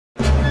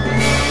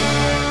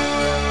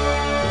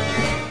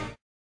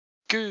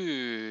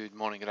Good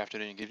morning, good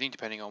afternoon, good evening,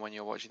 depending on when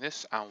you're watching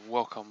this, and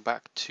welcome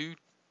back to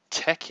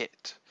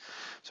Tekkit.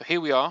 So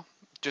here we are,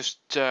 just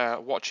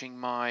watching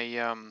my,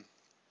 I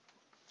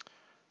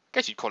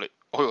guess you'd call it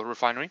oil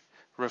refinery,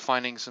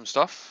 refining some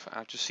stuff.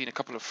 I've just seen a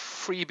couple of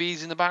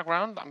freebies in the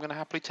background that I'm going to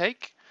happily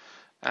take.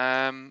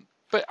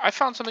 But I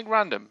found something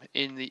random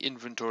in the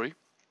inventory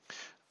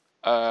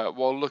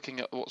while looking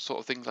at what sort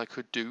of things I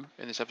could do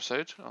in this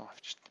episode. Oh,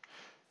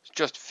 I've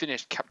just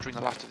finished capturing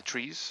the last of the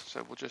trees,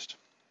 so we'll just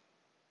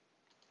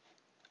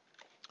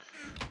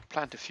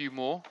plant a few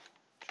more,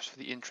 just for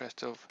the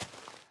interest of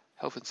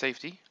health and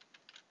safety.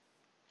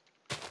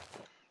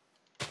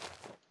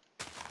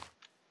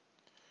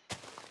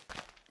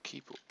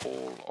 Keep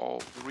all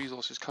of the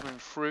resources coming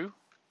through.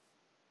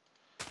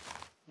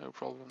 No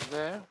problem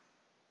there.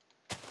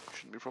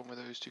 Shouldn't be a problem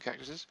with those two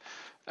cactuses.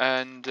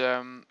 And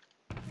we've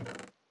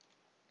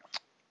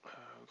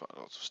got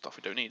lots of stuff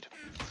we don't need.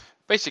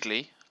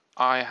 Basically,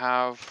 I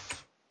have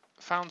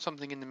found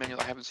something in the menu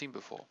that I haven't seen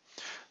before.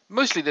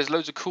 Mostly there's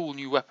loads of cool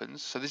new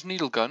weapons. So this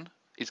needle gun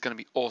is going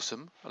to be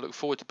awesome. I look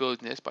forward to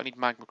building this, but I need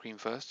magma cream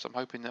first. So I'm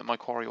hoping that my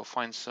quarry will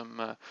find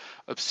some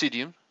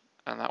obsidian,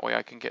 and that way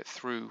I can get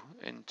through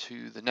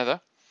into the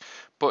nether.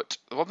 But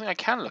the one thing I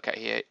can look at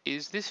here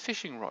is this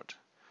fishing rod,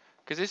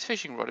 because this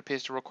fishing rod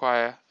appears to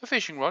require a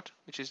fishing rod,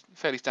 which is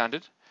fairly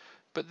standard,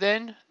 but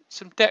then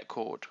some deck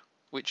cord,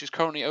 which is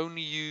currently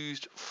only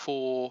used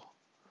for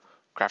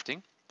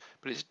crafting,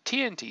 but it's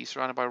TNT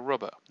surrounded by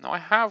rubber. Now I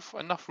have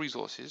enough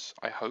resources,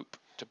 I hope,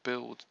 to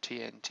build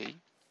TNT.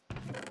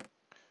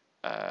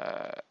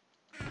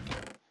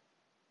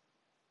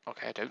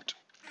 Okay, I don't.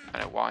 I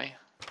know why.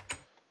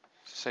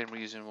 It's the same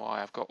reason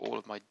why I've got all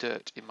of my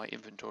dirt in my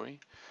inventory,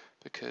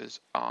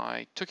 because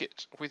I took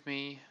it with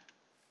me,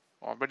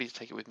 or I'm ready to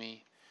take it with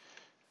me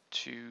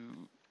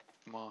to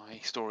my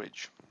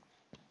storage.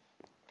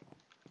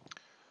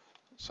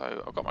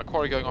 So I've got my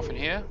quarry going off in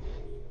here.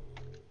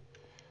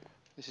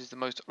 This is the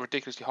most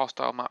ridiculously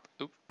hostile map.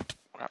 Oop,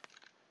 crap.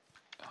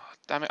 Oh,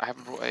 damn it, I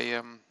haven't brought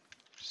a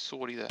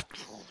sword either.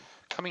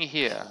 Coming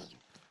here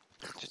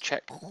to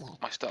check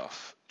my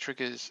stuff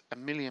triggers a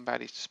million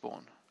baddies to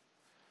spawn.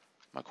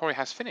 My quarry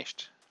has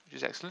finished, which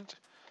is excellent.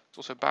 It's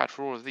also bad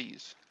for all of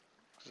these,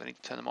 because I need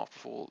to turn them off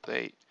before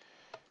they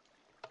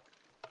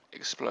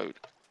explode,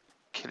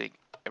 killing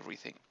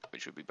everything,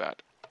 which would be bad.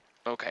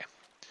 Okay,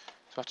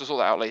 so I have to sort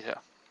that out later.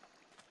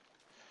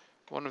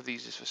 One of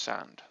these is for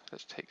sand.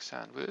 Let's take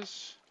sand with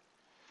us.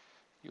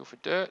 You're for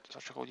dirt, so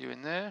I'll chuck all you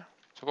in there.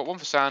 So I've got one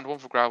for sand, one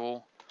for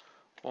gravel,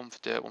 one for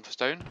dirt, one for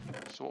stone.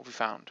 So what have we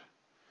found?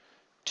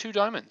 2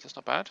 diamonds, that's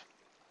not bad.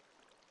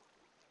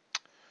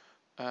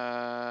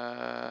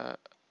 We'll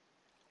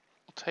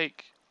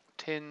take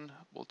tin,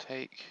 we'll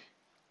take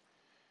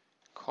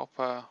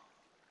copper,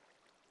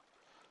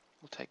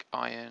 we'll take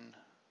iron,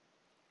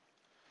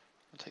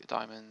 we'll take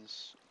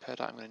diamonds. Per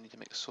diamond I'm going to need to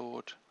make a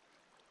sword.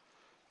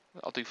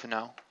 I'll do for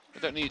now. I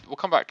don't need, we'll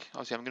come back.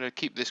 Obviously I'm going to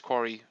keep this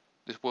quarry,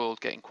 this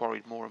world getting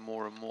quarried more and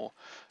more and more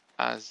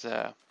as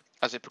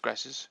it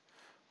progresses.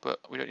 But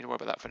we don't need to worry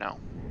about that for now,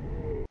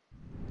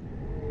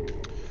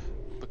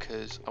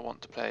 because I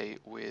want to play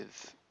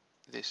with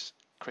this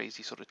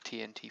crazy sort of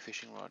TNT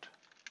fishing rod.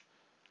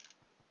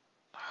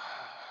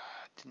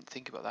 Didn't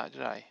think about that,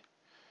 did I?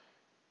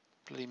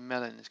 Bloody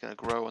melon is going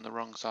to grow on the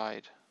wrong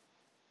side.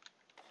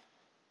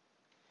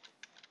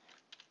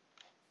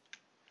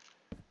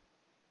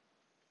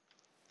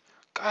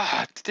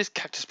 God, this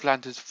cactus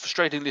plant is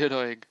frustratingly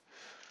annoying.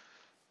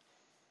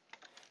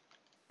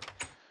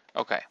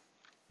 Okay.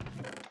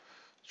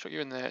 Chuck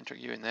you in there and chuck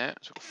you in there.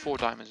 So I've got 4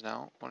 diamonds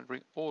now. I want to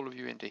bring all of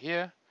you into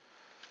here.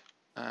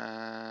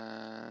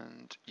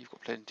 And you've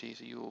got plenty,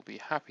 so you will be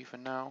happy for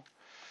now.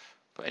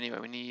 But anyway,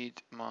 we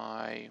need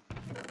my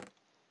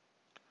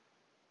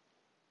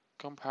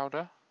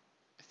gunpowder,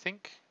 I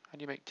think. How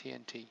do you make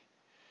TNT?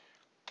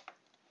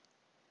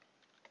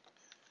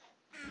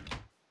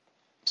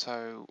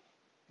 So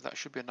that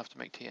should be enough to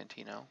make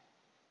TNT now.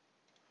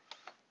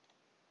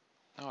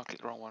 Oh, I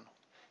clicked the wrong one.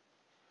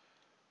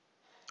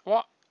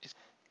 What?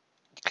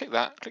 Click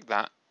that,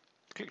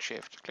 click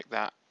shift, click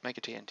that, make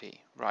a TNT.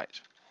 Right.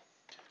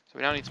 So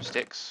we now need some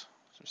sticks,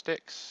 some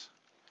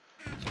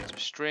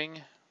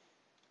string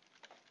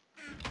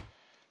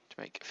to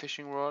make a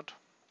fishing rod.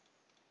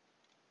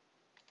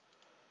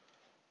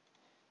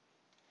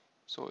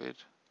 Sorted.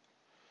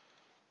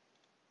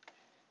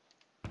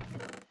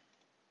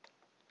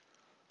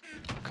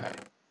 Okay.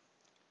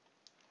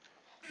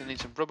 We need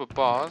some rubber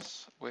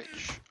bars,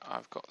 which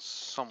I've got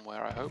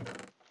somewhere, I hope.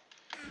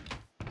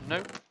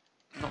 Nope,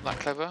 not that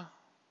clever.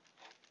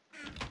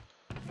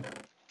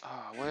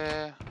 Ah,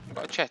 where? I've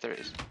got a chest, there it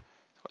is.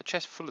 I've got a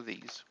chest full of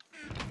these.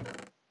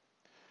 Have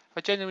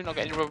I genuinely not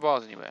got any rubber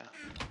bars anywhere?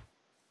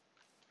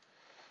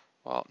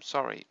 Well, I'm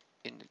sorry,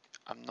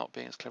 I'm not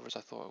being as clever as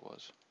I thought I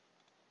was.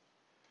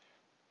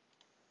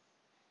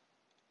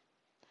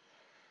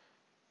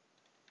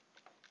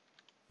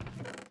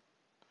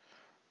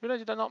 Really,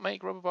 did I not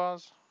make rubber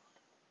bars?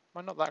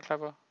 Am I not that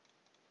clever?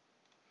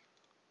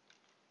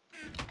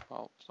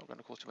 Well, it's not going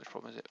to cause too much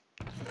problem, is it?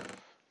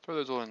 Throw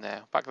those all in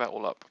there. Back that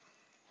all up.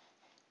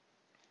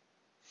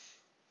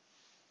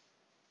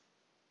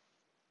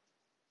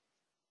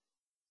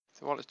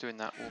 So while it's doing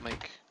that, we'll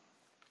make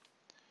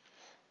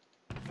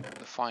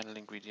the final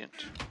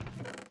ingredient.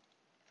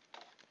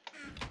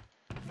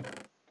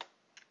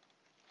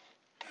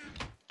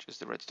 Which is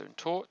the redstone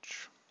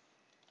torch.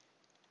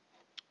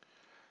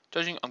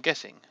 Judging, I'm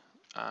guessing,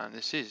 and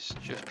this is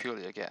just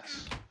purely a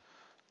guess,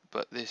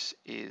 but this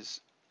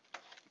is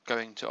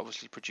going to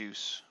obviously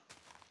produce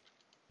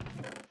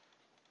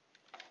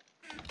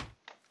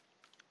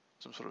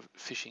some sort of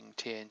fishing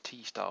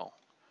TNT style.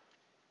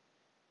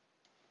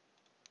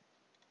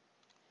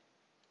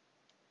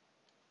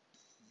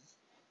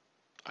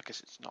 I guess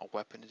it's not a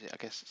weapon, is it? I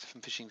guess it's a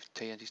fishing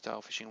TNT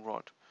style fishing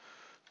rod.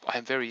 But I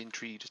am very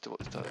intrigued as to what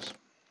this does.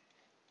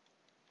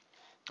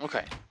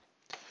 Okay.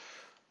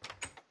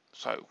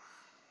 So,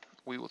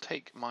 we will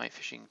take my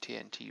fishing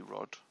TNT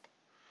rod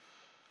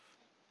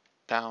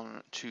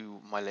down to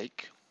my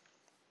lake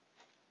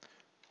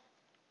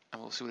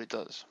and we'll see what it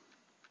does.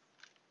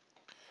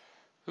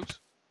 Oops.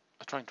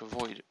 I'm trying to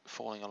avoid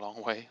falling a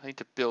long way. I need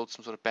to build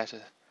some sort of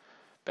better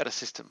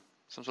system.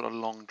 Some sort of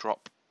long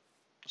drop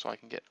so I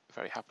can get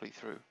very happily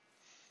through.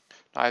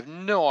 Now, I have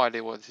no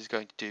idea what this is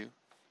going to do,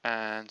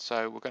 and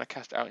so we're going to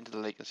cast it out into the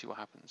lake and see what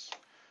happens.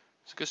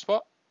 It's a good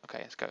spot? Okay,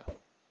 let's go.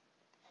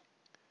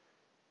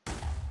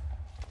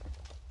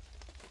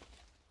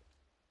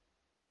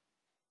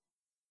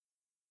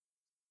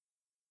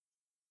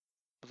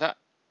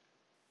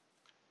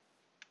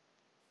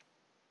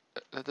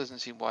 That doesn't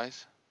seem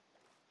wise.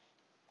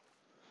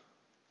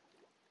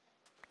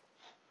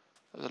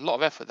 That was a lot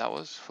of effort, that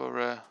was,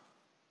 for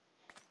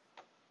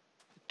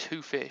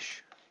 2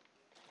 fish.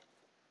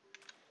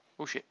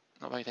 Oh shit,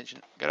 not paying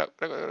attention. Get up.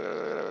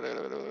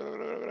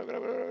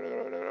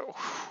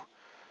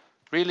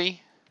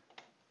 Really?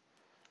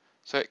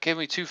 So it gave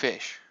me 2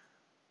 fish.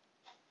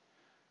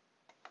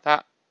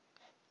 That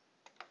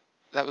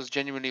was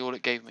genuinely all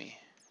it gave me.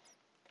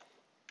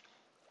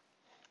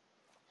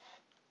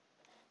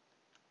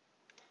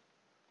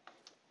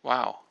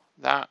 Wow,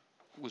 that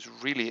was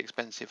really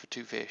expensive for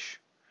 2 fish.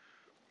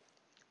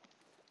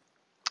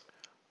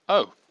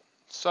 Oh,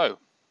 so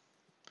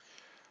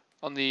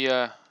on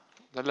the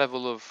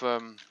level of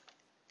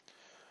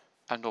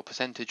and or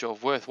percentage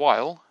of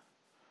worthwhile,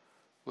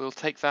 we'll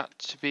take that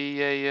to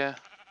be a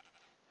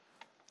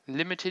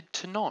limited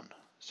to none.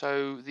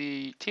 So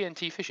the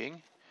TNT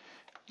fishing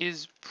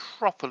is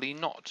properly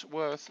not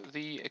worth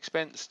the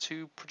expense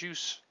to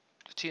produce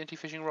the TNT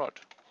fishing rod.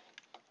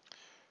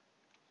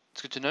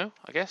 It's good to know,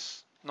 I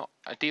guess. Not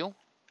ideal,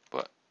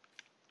 but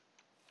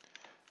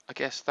I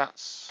guess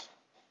that's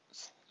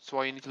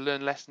why you need to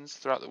learn lessons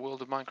throughout the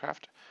world of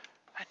Minecraft.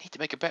 I need to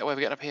make a better way of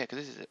getting up here because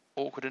this is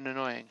awkward and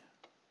annoying.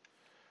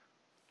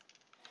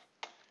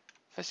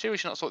 If I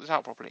seriously not sort this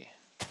out properly.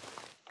 I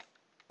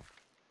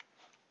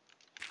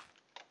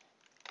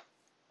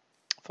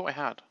thought I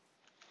had.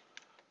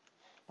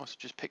 I must have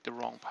just picked the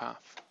wrong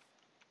path.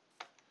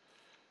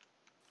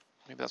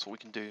 Maybe that's what we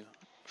can do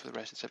for the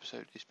rest of this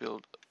episode, is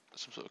build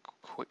some sort of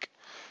quick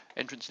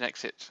entrance and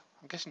exit.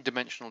 I'm guessing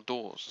dimensional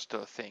doors are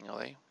still a thing, are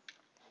they?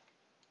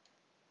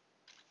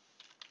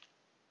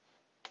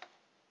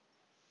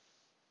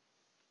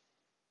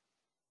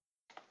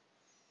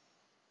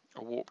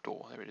 A warp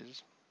door, there it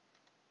is.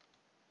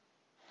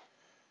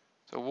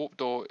 So a warp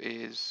door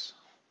is...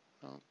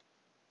 Oh,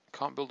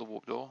 can't build a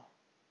warp door.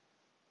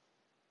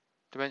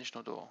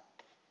 Dimensional door.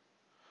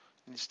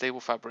 You need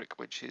stable fabric,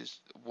 which is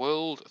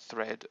world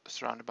thread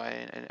surrounded by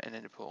an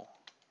ender pearl.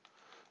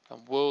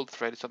 And world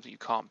thread is something you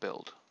can't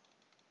build.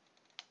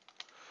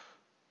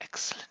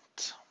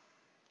 Excellent.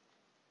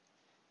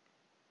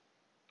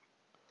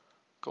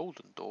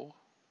 Golden door?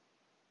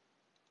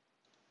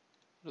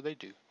 What do they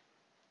do?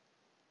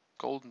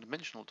 Golden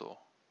dimensional door.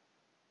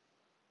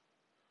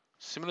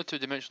 Similar to a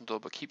dimensional door,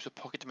 but keeps a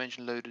pocket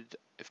dimension loaded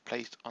if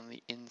placed on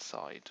the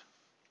inside.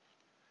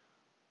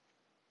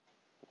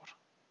 What?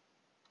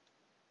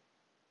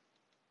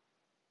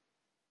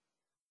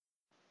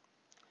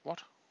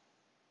 What?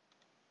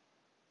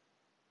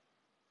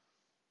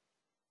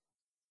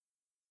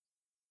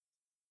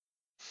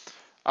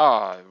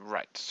 Ah,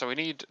 right. So we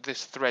need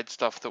this thread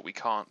stuff that we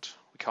can't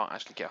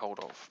actually get hold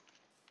of.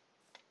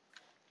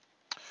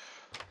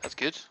 That's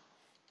good.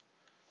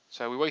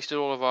 So we wasted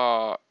all of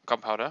our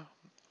gunpowder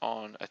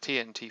on a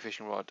TNT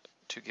fishing rod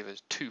to give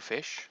us 2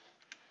 fish,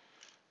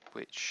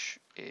 which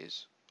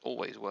is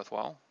always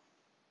worthwhile.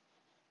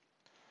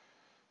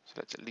 So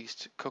let's at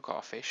least cook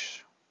our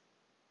fish.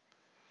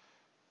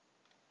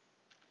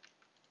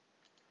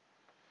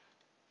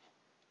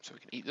 So we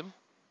can eat them.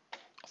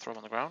 I'll throw them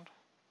on the ground.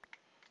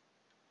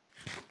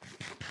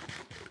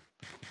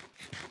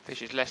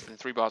 Fish is less than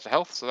 3 bars of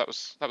health, so that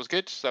was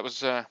good. So that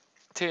was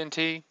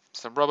TNT,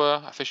 some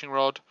rubber, a fishing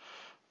rod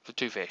for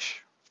 2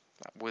 fish.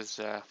 That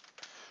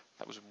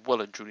was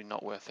well and truly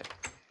not worth it.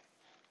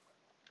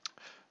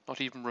 Not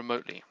even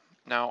remotely.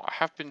 Now I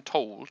have been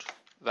told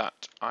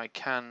that I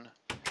can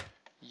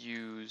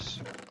use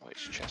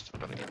which chest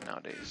have I got it in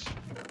nowadays?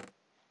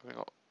 We've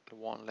got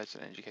one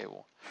leadstone energy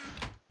cable.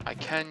 I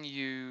can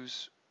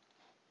use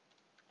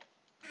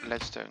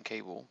leadstone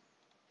cable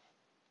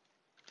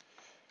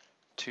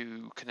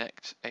to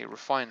connect a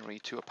refinery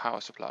to a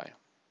power supply.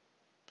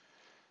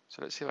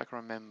 So let's see if I can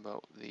remember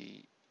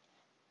the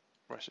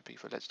recipe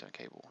for leadstone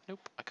cable.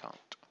 Nope, I can't.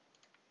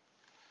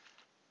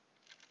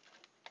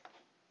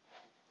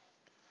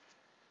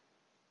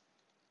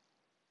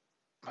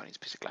 Might need a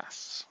piece of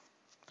glass.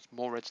 It's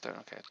more redstone.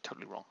 Okay, it's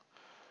totally wrong.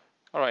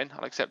 Alright,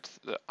 I'll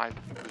accept that I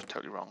was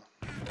totally wrong.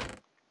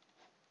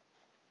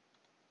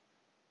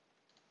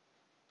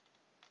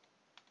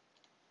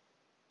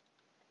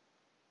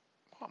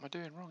 What am I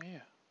doing wrong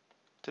here?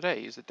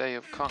 Today is the day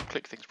of can't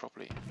click things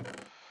properly.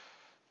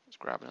 Let's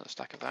grab another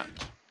stack of that.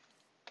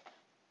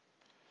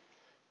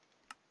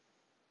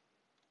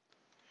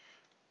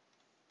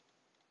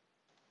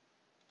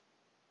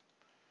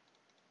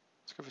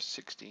 Let's go for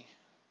 60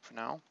 for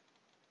now.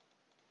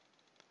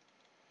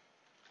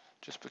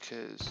 Just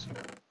because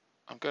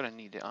I'm going to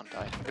need it, aren't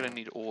I? I'm going to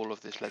need all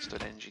of this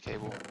leadstone energy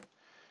cable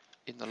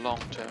in the long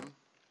term.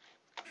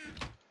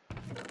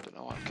 I don't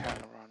know why I'm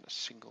carrying around a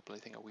single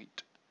bloody thing of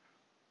wheat.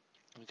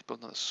 I need to build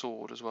another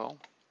sword as well.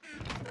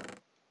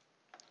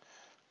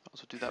 I'll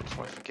also do that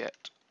before I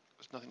forget.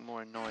 There's nothing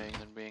more annoying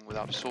than being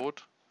without a sword.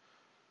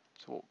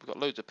 So we've got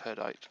loads of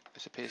peridite.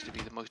 This appears to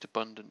be the most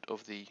abundant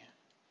of the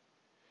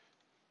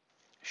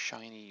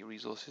shiny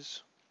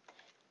resources.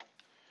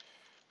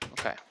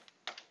 Okay.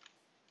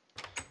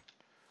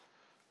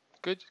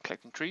 Good,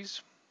 collecting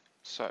trees.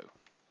 So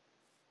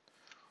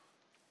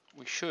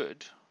we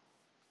should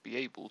be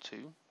able to.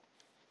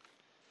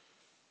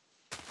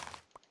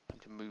 I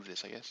need to move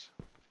this, I guess,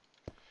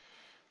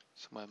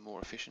 somewhere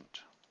more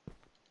efficient.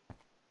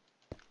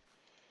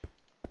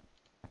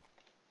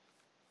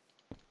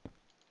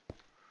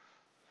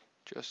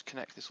 Just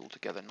connect this all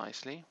together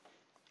nicely.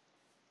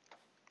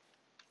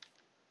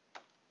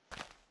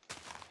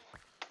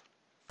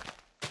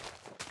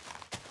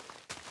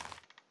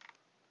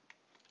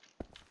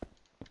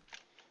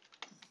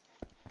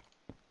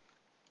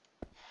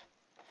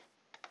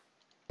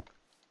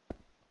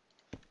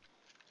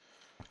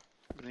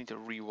 I'm going to need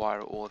to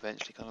rewire it all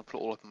eventually because I'm going to put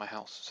it all up in my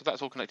house. So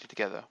that's all connected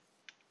together.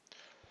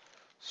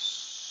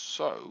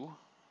 So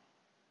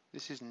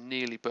this is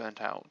nearly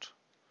burnt out,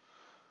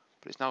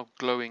 but it's now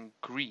glowing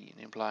green,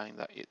 implying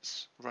that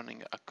it's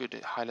running a good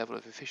high level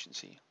of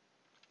efficiency.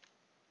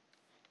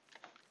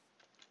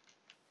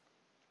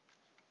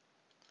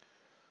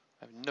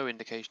 I have no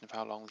indication of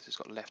how long this has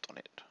got left on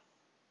it.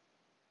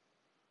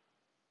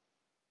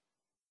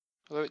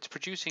 Although it's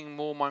producing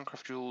more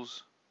Minecraft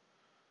joules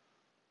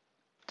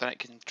than it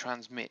can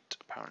transmit,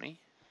 apparently.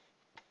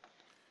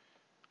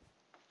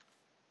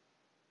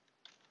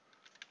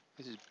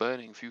 This is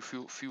burning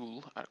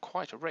fuel at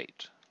quite a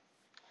rate.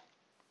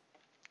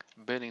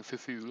 Burning it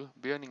through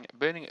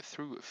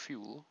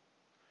fuel.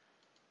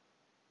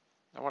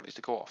 I want this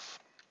to go off.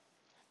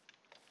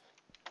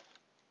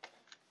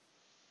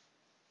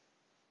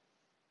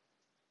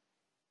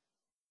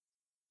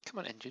 Come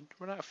on, engine,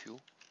 run out of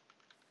fuel.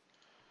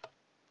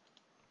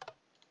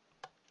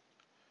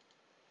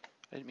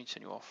 I didn't mean to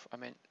turn you off. I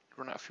meant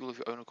run out of fuel of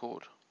your own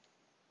accord.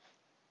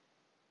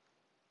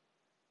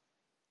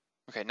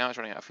 Okay, now it's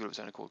running out of fuel of its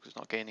own accord because it's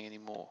not gaining any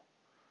more.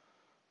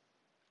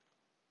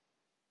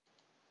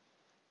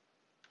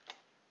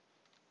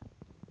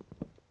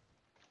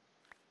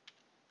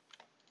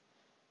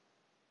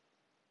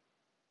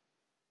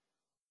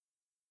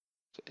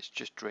 So it's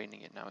just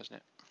draining it now, isn't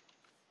it?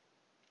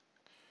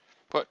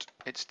 But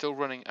it's still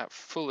running at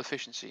full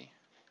efficiency.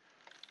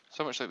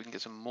 So much so we can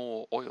get some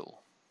more oil.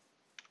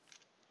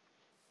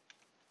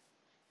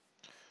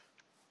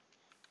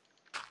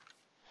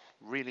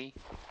 Really?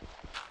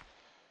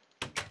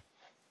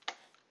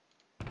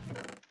 I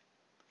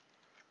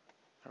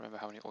remember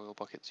how many oil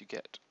buckets you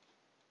get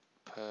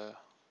per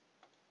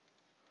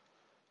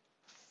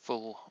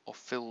full or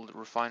filled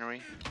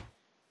refinery.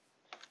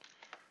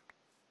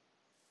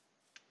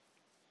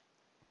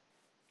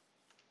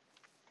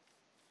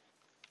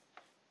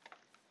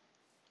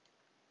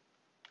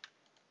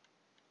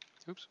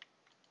 Oops.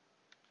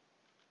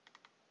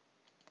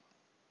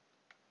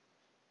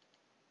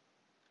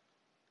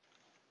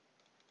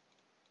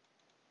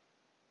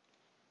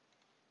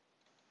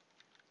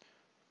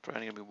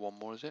 Probably only going to be one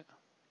more, is it?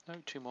 No,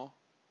 two more.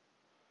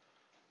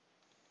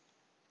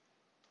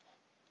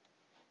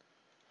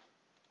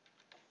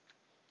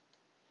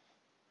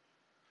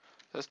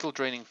 That's still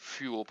draining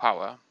fuel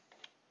power.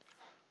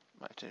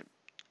 Might have to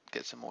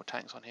get some more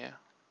tanks on here.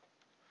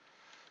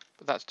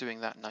 But that's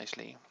doing that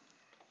nicely.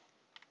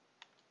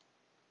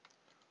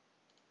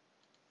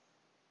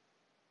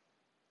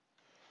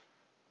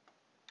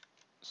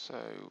 So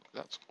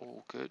that's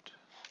all good.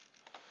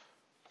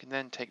 We can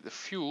then take the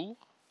fuel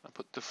and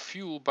put the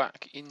fuel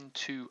back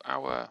into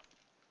our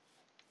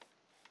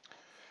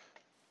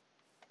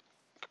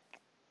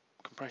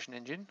compression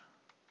engine.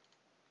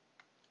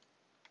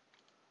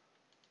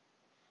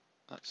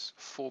 That's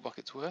 4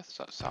 buckets worth,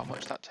 so that's how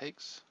much that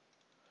takes.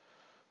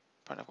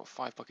 Apparently I've got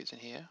 5 buckets in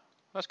here.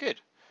 That's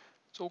good.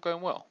 It's all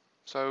going well.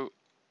 So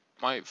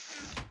my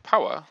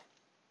power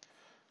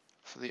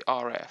for the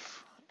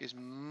RF is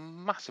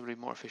massively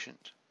more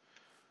efficient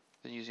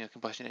than using a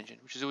combustion engine,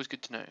 which is always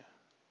good to know.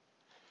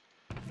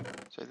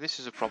 So this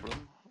is a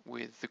problem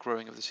with the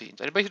growing of the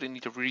seeds. I basically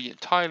need to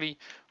entirely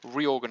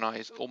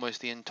reorganize almost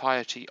the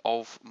entirety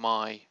of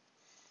my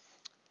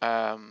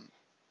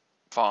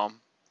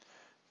farm,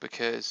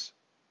 because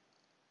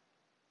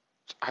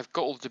I've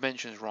got all the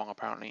dimensions wrong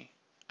apparently,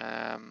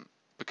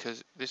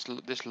 because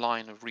this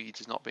line of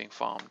reeds is not being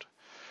farmed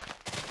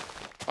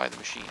by the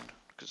machine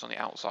because it's on the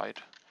outside.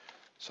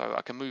 So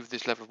I can move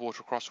this level of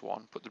water across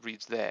one, put the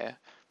reeds there,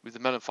 move the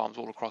melon farms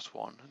all across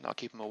one, and that'll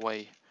keep them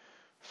away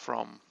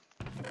from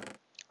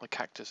the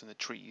cactus and the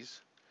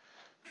trees,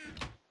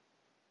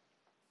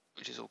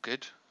 which is all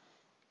good.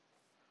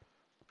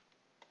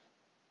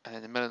 And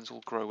then the melons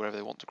will grow wherever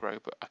they want to grow,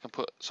 but I can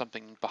put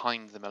something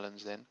behind the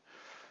melons then,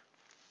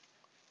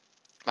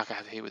 like I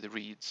have here with the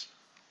reeds,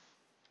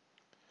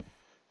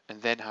 and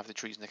then have the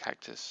trees and the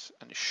cactus,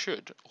 and it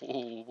should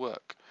all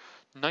work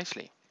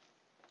nicely.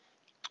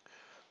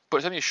 But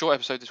it's only a short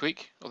episode this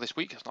week, or this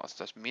week.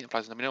 That's me. It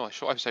applies to me. No, a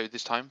short episode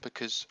this time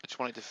because I just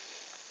wanted to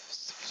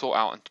sort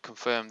out and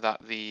confirm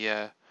that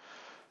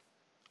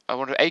I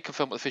wanted to A,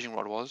 confirm what the fishing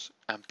rod was,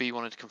 and B,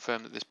 wanted to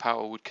confirm that this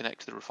power would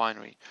connect to the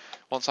refinery.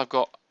 Once I've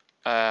got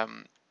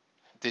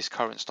this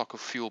current stock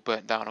of fuel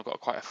burnt down, I've got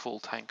quite a full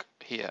tank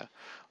here.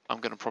 I'm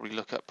going to probably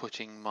look at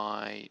putting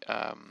my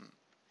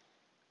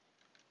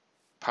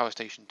power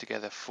station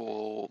together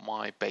for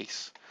my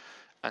base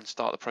and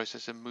start the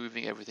process of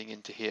moving everything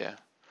into here,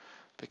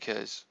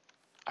 because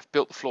I've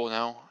built the floor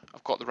now,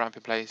 I've got the ramp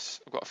in place,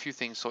 I've got a few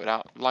things sorted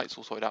out, lights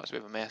all sorted out, it's a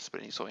bit of a mess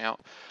but it needs sorting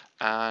out,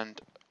 and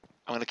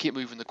I'm going to keep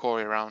moving the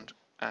quarry around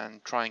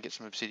and try and get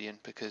some obsidian,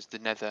 because the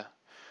nether,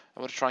 I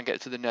want to try and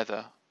get to the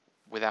nether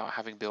without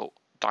having built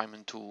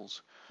diamond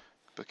tools,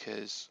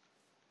 because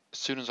as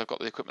soon as I've got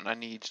the equipment I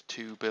need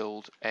to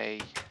build a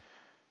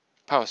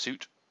power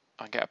suit,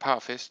 I can get a power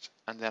fist,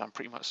 and then I'm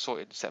pretty much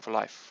sorted and set for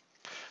life.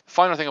 The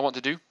final thing I want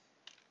to do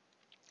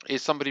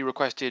is, somebody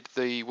requested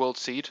the world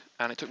seed,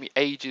 and it took me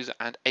ages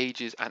and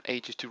ages and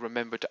ages to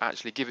remember to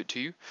actually give it to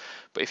you.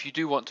 But if you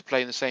do want to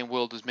play in the same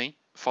world as me,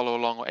 follow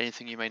along or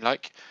anything you may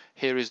like,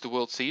 here is the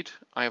world seed.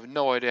 I have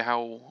no idea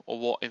how or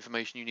what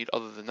information you need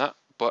other than that,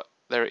 but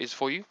there it is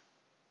for you.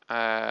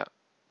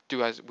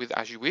 Do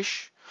as you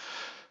wish.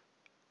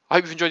 I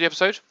hope you've enjoyed the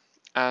episode,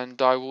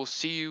 and I will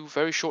see you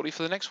very shortly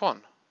for the next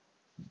one.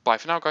 Bye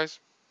for now, guys.